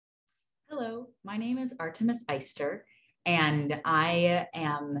My name is Artemis Eyster, and I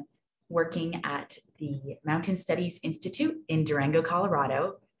am working at the Mountain Studies Institute in Durango,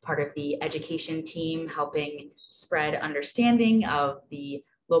 Colorado, part of the education team helping spread understanding of the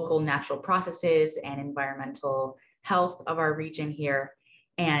local natural processes and environmental health of our region here.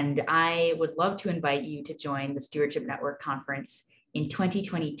 And I would love to invite you to join the Stewardship Network Conference in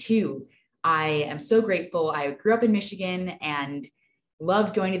 2022. I am so grateful. I grew up in Michigan and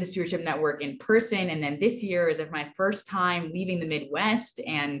loved going to the Stewardship Network in person. And then this year is my first time leaving the Midwest.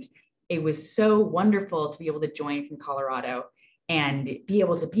 And it was so wonderful to be able to join from Colorado and be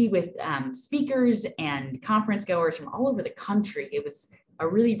able to be with speakers and conference goers from all over the country. It was a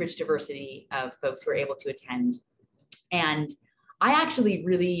really rich diversity of folks who were able to attend. And I actually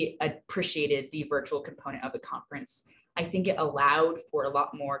really appreciated the virtual component of the conference. I think it allowed for a lot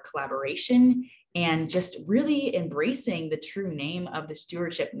more collaboration and just really embracing the true name of the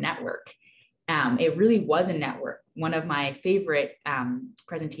Stewardship Network. It really was a network. One of my favorite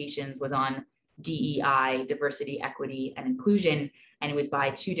presentations was on DEI, diversity, equity, and inclusion. And it was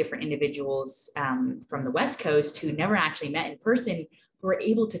by two different individuals from the West Coast who never actually met in person, who were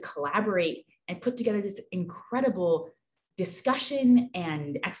able to collaborate and put together this incredible discussion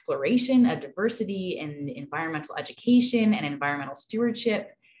and exploration of diversity in environmental education and environmental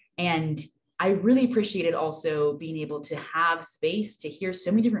stewardship. And I really appreciated also being able to have space to hear so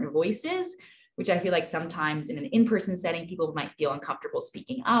many different voices, which I feel like sometimes in an in-person setting, people might feel uncomfortable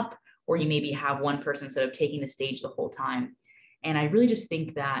speaking up, or you maybe have one person sort of taking the stage the whole time. And I really just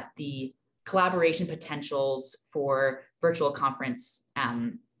think that the collaboration potentials for virtual conference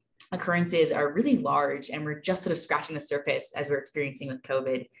occurrences are really large, and we're just sort of scratching the surface as we're experiencing with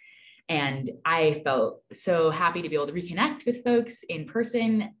COVID. And I felt so happy to be able to reconnect with folks in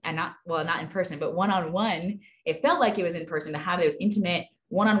person, and not in person, but one-on-one. It felt like it was in person, to have those intimate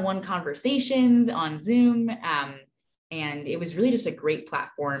one-on-one conversations on Zoom. And it was really just a great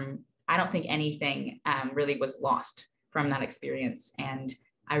platform. I don't think anything really was lost from that experience. And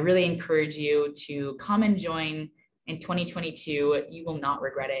I really encourage you to come and join in 2022. You will not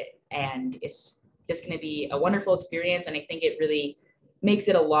regret it. And it's just going to be a wonderful experience. And I think it really makes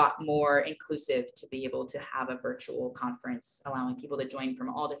it a lot more inclusive to be able to have a virtual conference, allowing people to join from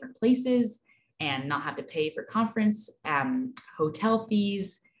all different places and not have to pay for conference hotel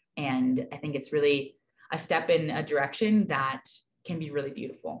fees. And I think it's really a step in a direction that can be really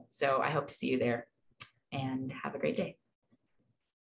beautiful. So I hope to see you there, and have a great day.